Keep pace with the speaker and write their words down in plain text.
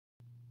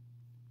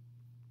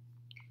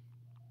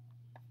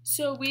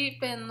So we've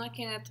been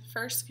looking at the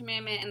first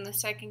commandment and the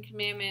second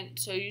commandment,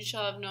 so you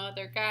shall have no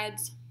other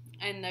gods,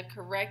 and the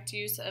correct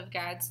use of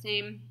God's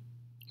name.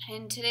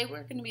 And today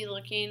we're going to be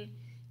looking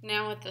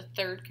now at the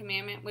third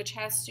commandment, which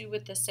has to do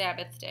with the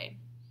Sabbath day.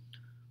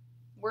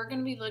 We're going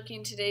to be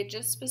looking today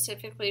just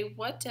specifically,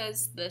 what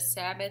does the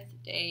Sabbath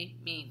day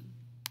mean?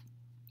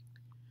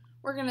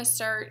 We're going to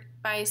start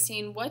by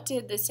seeing what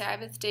did the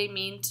Sabbath day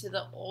mean to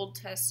the Old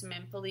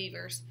Testament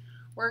believers.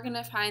 We're going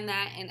to find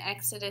that in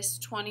Exodus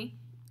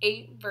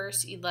 28,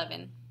 verse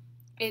 11.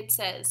 It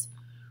says,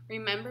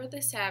 "Remember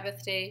the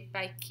Sabbath day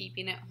by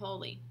keeping it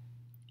holy.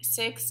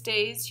 6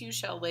 days you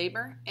shall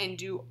labor and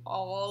do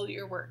all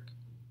your work.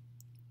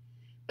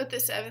 But the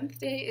seventh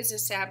day is a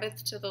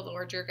Sabbath to the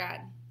Lord your God.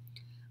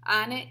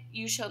 On it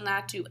you shall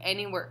not do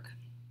any work,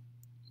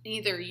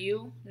 neither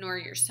you, nor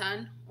your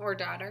son or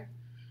daughter,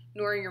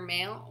 nor your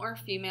male or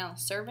female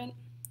servant,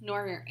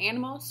 nor your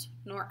animals,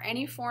 nor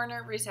any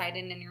foreigner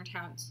residing in your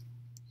towns.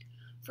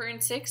 For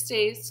in 6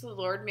 days the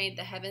Lord made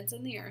the heavens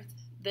and the earth,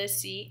 the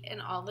sea,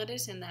 and all that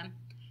is in them,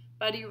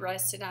 but he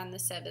rested on the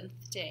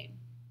seventh day.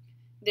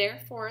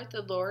 Therefore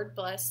the Lord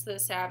blessed the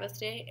Sabbath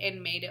day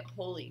and made it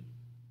holy."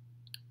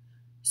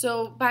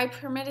 So by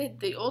permitted,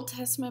 the Old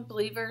Testament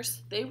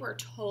believers, they were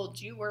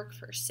told you work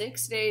for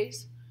 6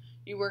 days,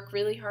 you work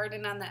really hard,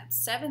 and on that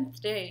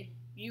seventh day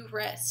you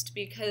rest,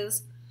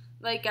 because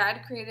like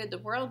God created the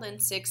world in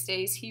 6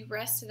 days, he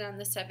rested on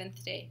the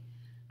seventh day.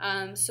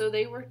 So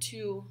they were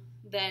to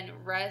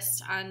then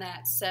rest on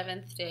that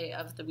seventh day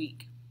of the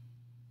week.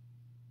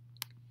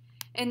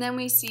 And then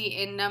we see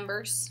in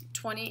Numbers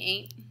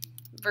 28,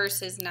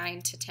 verses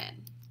 9 to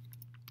 10.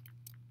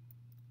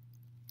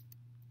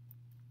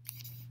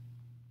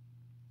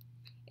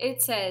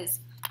 It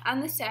says,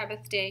 "On the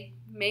Sabbath day,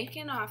 make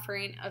an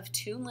offering of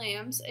 2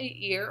 lambs a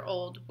year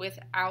old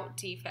without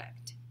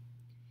defect,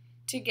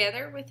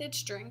 together with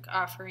its drink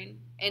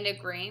offering, and a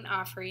grain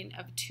offering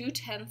of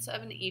 2/10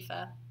 of an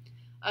ephah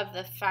of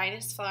the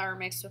finest flour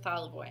mixed with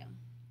olive oil.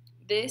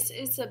 This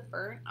is a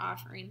burnt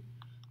offering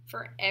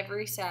for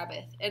every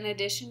Sabbath, in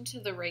addition to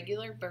the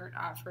regular burnt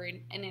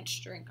offering and its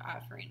drink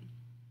offering."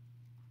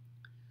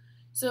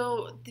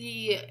 So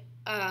the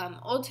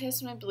Old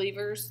Testament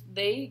believers,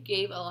 they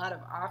gave a lot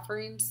of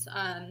offerings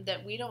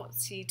that we don't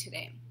see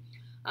today.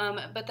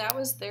 But that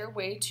was their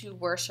way to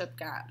worship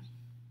God.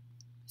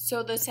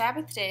 So the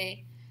Sabbath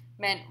day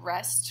meant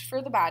rest for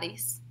the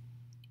bodies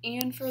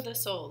and for the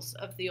souls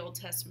of the Old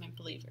Testament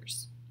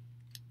believers.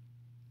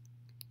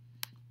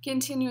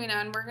 Continuing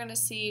on, we're going to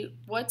see,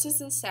 what does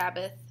the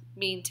Sabbath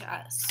mean to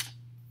us?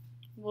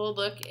 We'll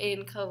look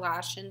in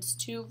Colossians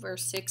 2,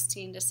 verse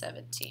 16 to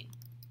 17.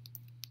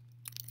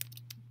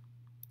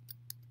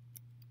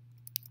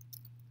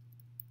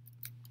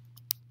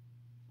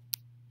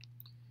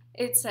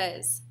 It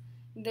says,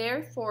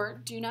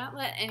 "Therefore do not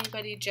let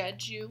anybody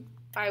judge you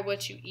by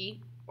what you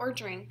eat or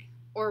drink,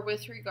 or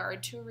with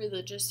regard to a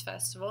religious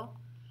festival,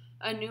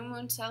 a new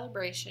moon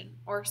celebration,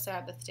 or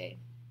Sabbath day.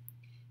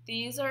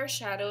 These are a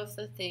shadow of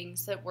the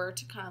things that were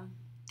to come.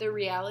 The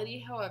reality,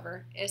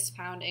 however, is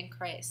found in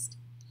Christ."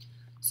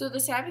 So the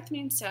Sabbath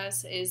means to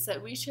us is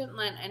that we shouldn't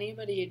let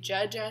anybody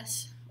judge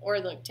us or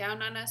look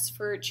down on us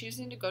for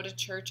choosing to go to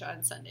church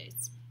on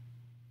Sundays.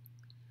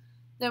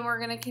 Then we're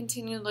going to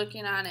continue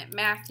looking on at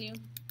Matthew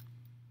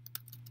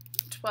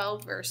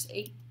 12, verse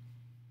 8.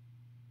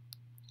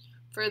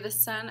 "For the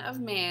Son of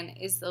Man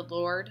is the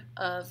Lord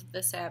of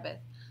the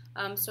Sabbath."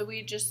 So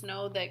we just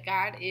know that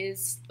God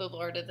is the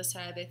Lord of the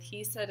Sabbath.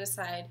 He set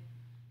aside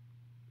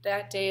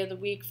that day of the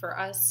week for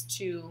us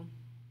to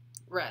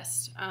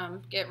rest,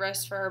 get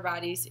rest for our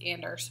bodies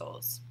and our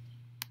souls.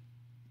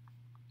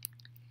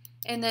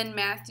 And then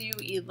Matthew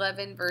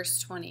 11, verse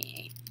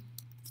 28.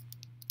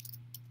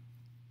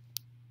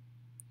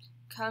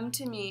 "Come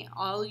to me,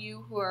 all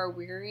you who are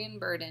weary and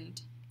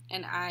burdened,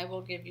 and I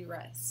will give you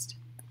rest."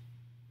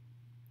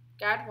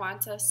 God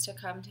wants us to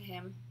come to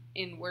him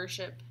in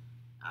worship,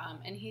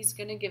 and he's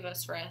going to give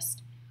us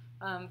rest.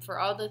 For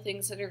all the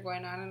things that are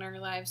going on in our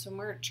lives, when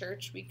we're at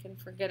church, we can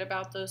forget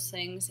about those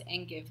things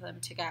and give them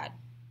to God.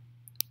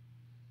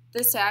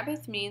 The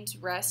Sabbath means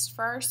rest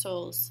for our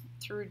souls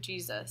through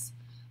Jesus.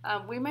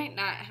 We might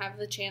not have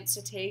the chance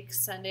to take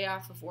Sunday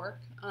off of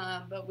work,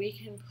 but we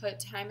can put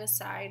time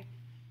aside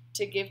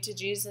to give to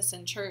Jesus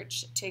in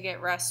church to get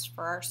rest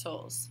for our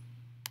souls.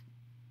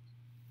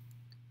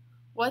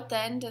 What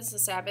then does the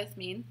Sabbath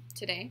mean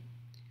today?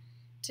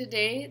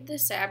 Today, the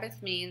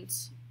Sabbath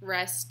means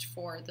rest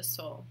for the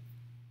soul.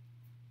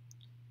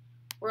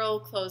 We'll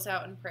close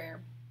out in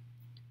prayer.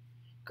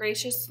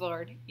 Gracious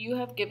Lord, you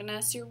have given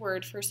us your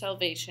word for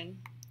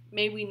salvation.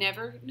 May we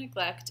never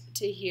neglect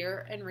to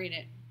hear and read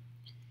it.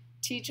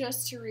 Teach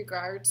us to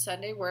regard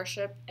Sunday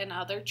worship and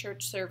other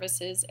church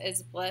services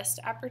as blessed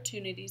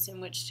opportunities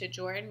in which to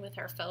join with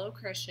our fellow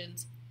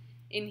Christians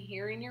in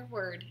hearing your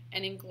word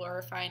and in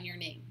glorifying your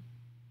name.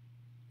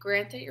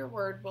 Grant that your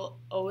word will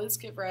always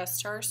give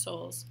rest to our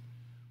souls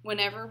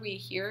whenever we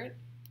hear it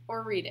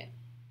or read it.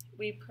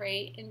 We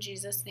pray in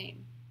Jesus'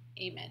 name.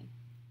 Amen.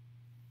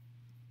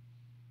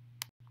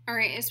 All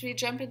right, as we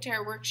jump into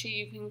our worksheet,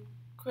 you can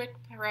quick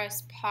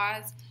press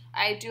pause.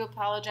 I do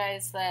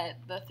apologize that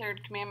the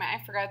third commandment,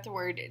 I forgot the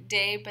word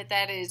day, but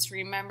that is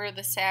remember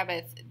the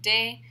Sabbath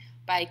day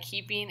by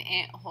keeping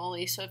it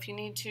holy. So if you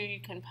need to, you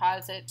can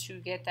pause it to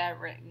get that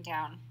written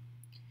down.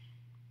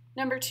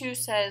 Number 2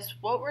 says,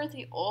 what were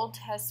the Old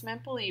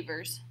Testament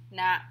believers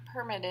not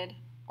permitted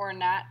or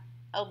not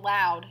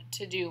allowed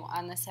to do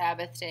on the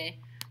Sabbath day?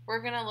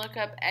 We're going to look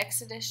up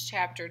Exodus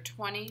chapter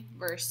 20,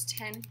 verse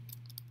 10.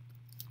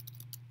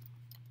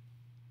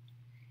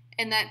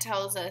 And that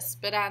tells us,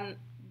 but on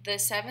the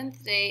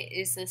seventh day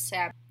is the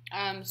Sabbath.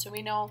 So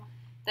we know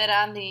that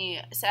on the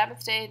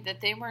Sabbath day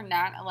that they were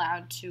not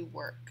allowed to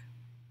work.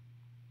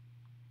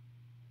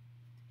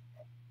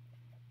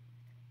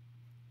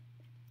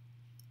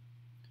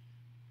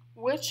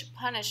 Which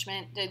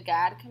punishment did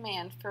God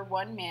command for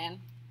one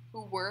man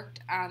who worked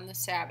on the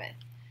Sabbath?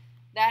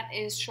 That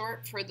is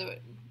short for the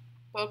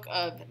book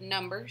of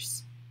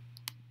Numbers.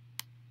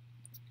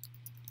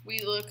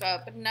 We look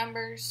up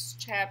Numbers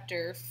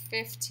chapter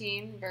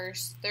 15,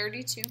 verse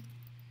 32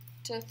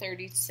 to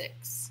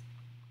 36.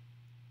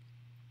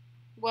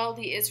 While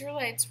the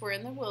Israelites were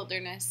in the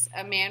wilderness,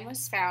 a man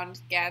was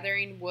found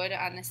gathering wood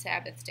on the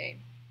Sabbath day.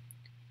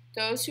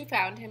 Those who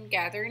found him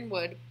gathering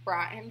wood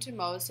brought him to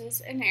Moses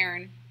and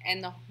Aaron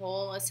and the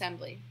whole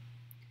assembly.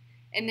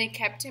 And they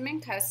kept him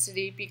in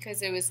custody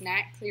because it was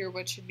not clear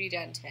what should be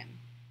done to him.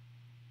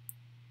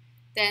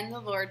 Then the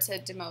Lord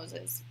said to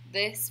Moses,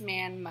 "This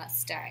man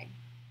must die.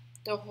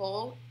 The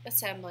whole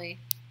assembly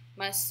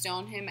must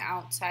stone him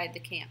outside the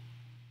camp."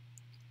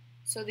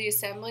 So the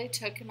assembly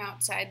took him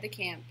outside the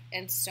camp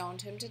and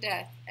stoned him to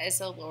death as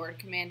the Lord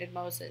commanded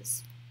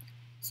Moses.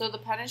 So the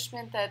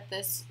punishment that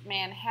this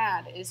man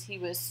had is he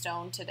was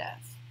stoned to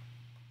death.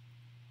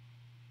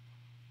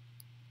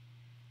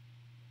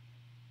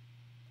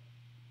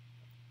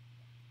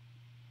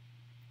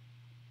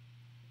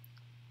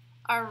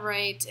 All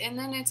right, and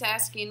then it's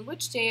asking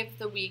which day of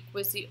the week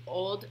was the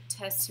Old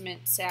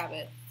Testament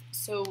Sabbath.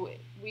 So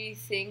we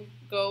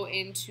go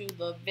into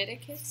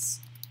Leviticus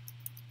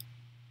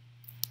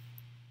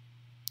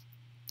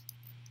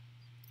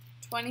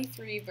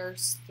 23,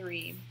 verse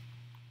 3.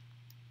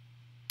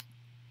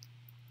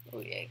 Oh,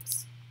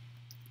 yikes.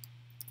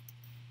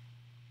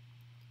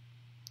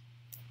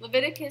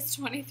 Leviticus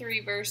 23,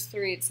 verse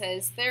 3, it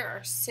says, "There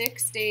are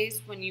 6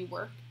 days when you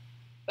work,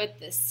 but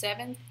the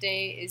 7th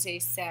day is a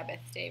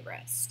Sabbath day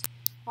rest."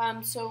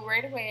 So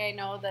right away I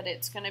know that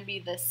it's going to be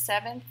the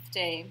 7th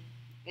day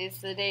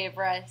is the day of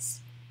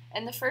rest,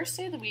 and the first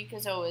day of the week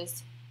is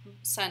always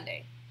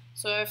Sunday.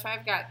 So if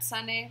I've got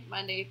Sunday,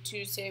 Monday,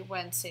 Tuesday,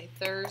 Wednesday,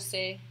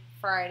 Thursday,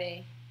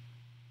 Friday,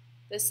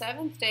 the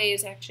 7th day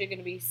is actually going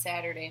to be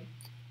Saturday.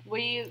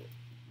 We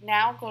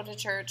now go to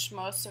church,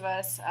 most of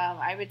us,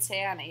 I would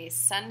say on a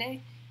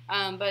Sunday,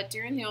 but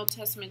during the Old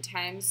Testament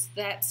times,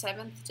 that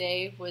 7th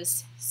day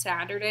was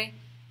Saturday,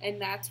 and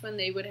that's when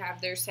they would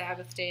have their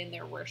Sabbath day and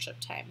their worship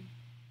time.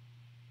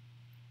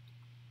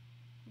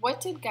 What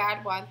did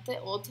God want the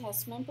Old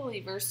Testament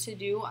believers to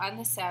do on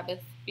the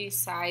Sabbath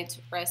besides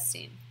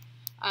resting?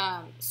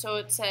 So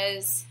it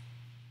says,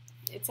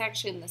 it's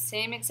actually in the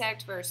same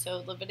exact verse,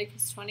 so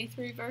Leviticus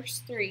 23, verse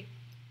 3.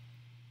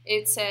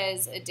 It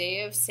says, a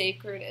day of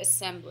sacred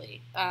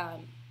assembly.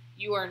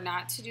 You are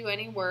not to do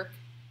any work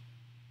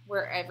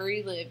wherever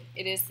you live.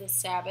 It is the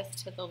Sabbath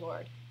to the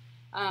Lord.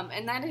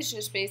 And that is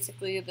just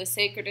basically the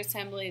sacred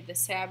assembly. The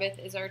Sabbath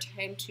is our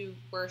time to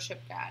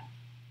worship God.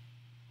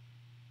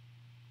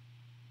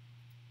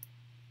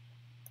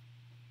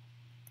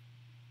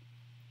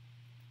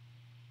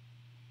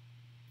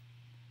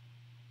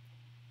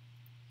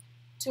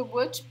 To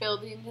which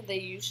building do they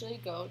usually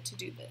go to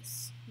do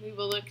this? We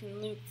will look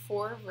in Luke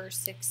 4, verse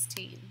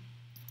 16.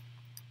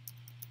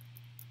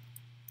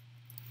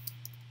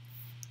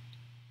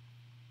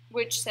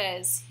 Which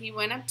says, "He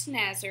went up to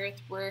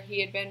Nazareth where he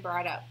had been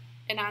brought up,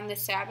 and on the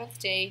Sabbath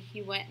day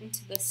he went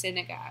into the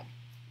synagogue,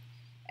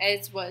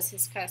 as was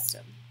his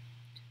custom."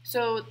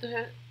 So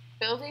the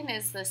building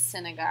is the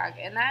synagogue,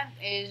 and that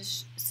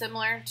is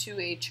similar to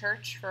a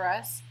church for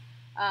us.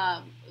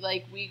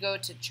 Like we go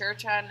to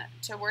church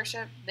to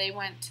worship, they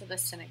went to the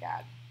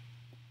synagogue.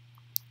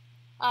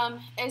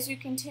 As you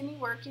continue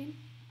working,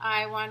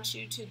 I want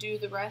you to do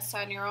the rest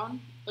on your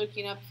own,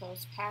 looking up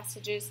those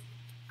passages.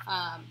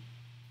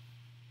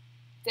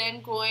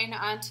 Then going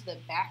on to the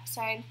back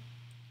side.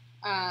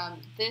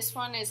 This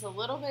one is a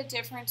little bit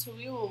different, so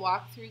we will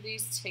walk through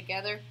these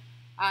together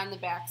on the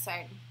back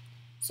side.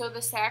 So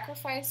the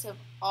sacrifice of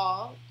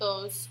all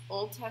those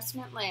Old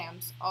Testament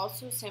lambs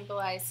also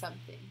symbolized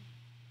something.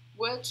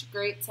 Which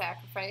great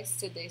sacrifice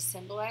did they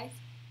symbolize?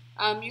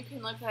 You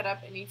can look that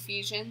up in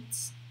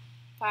Ephesians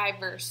 5,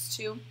 verse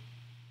 2.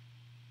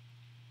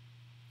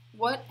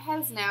 What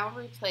has now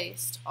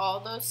replaced all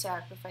those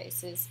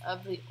sacrifices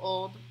of the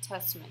Old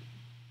Testament?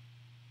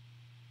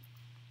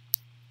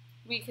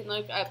 We can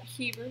look up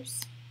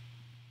Hebrews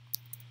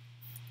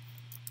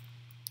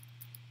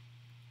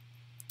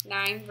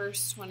 9,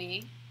 verse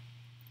 28.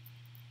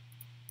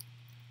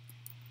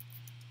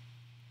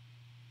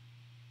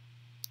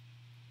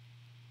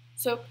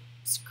 So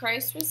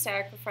Christ was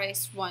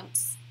sacrificed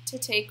once to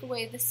take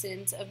away the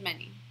sins of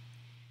many,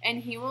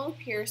 and he will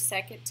appear a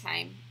second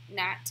time,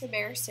 not to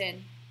bear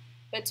sin,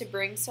 but to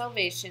bring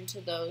salvation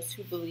to those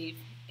who believe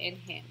in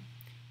him,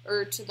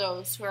 or to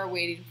those who are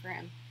waiting for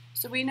him.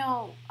 So we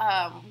know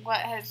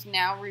what has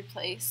now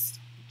replaced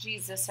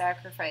Jesus'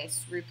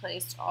 sacrifice,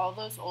 replaced all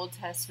those Old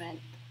Testament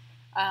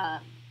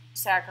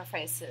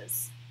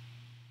sacrifices.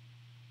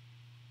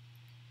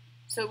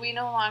 So we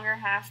no longer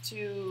have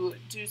to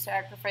do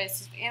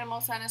sacrifices of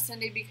animals on a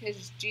Sunday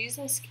because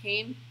Jesus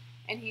came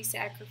and he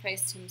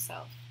sacrificed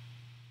himself.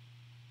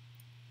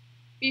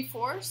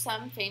 Before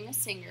some famous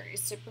singer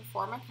is to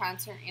perform a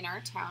concert in our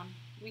town,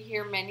 we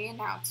hear many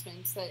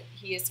announcements that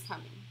he is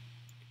coming.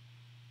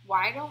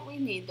 Why don't we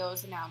need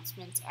those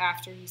announcements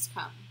after he's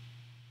come?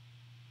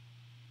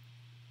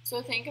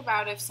 So think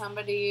about if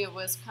somebody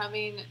was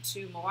coming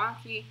to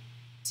Milwaukee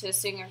to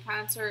sing a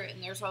concert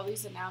and there's all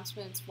these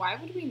announcements, why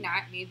would we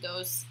not need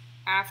those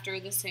after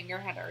the singer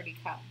had already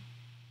come?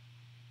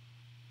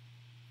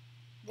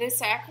 The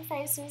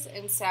sacrifices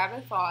and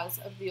Sabbath laws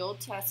of the Old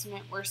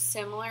Testament were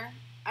similar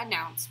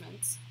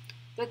announcements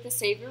that the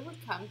Savior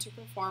would come to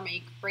perform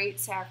a great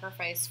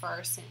sacrifice for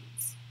our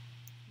sins.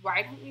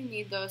 Why don't we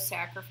need those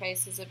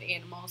sacrifices of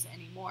animals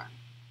anymore?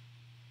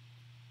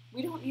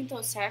 We don't need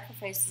those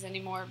sacrifices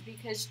anymore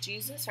because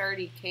Jesus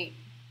already came.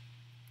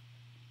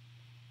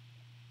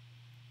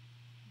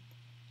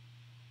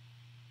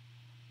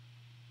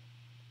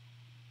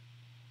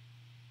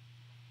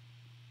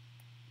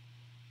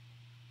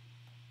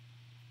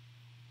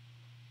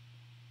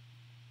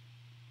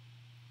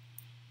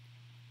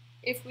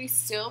 If we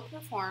still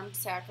performed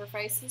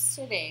sacrifices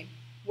today,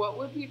 what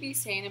would we be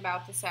saying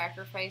about the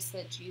sacrifice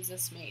that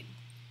Jesus made?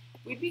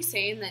 We'd be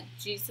saying that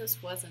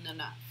Jesus wasn't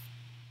enough,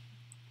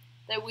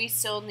 that we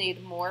still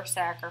need more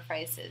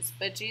sacrifices,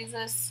 but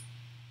Jesus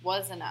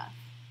was enough.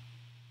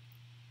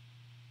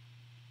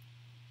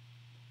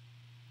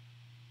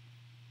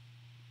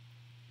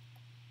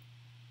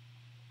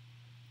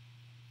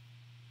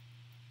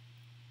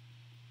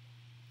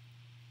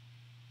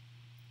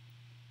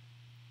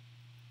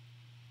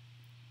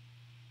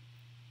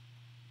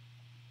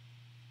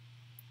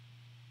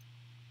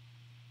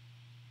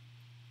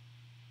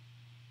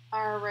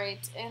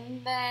 Alright,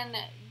 and then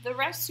the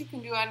rest you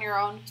can do on your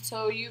own.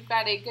 So you've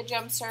got a good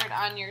jump start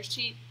on your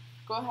sheet.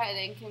 Go ahead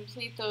and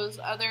complete those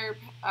other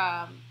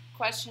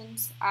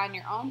questions on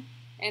your own,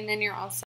 and then you're all set.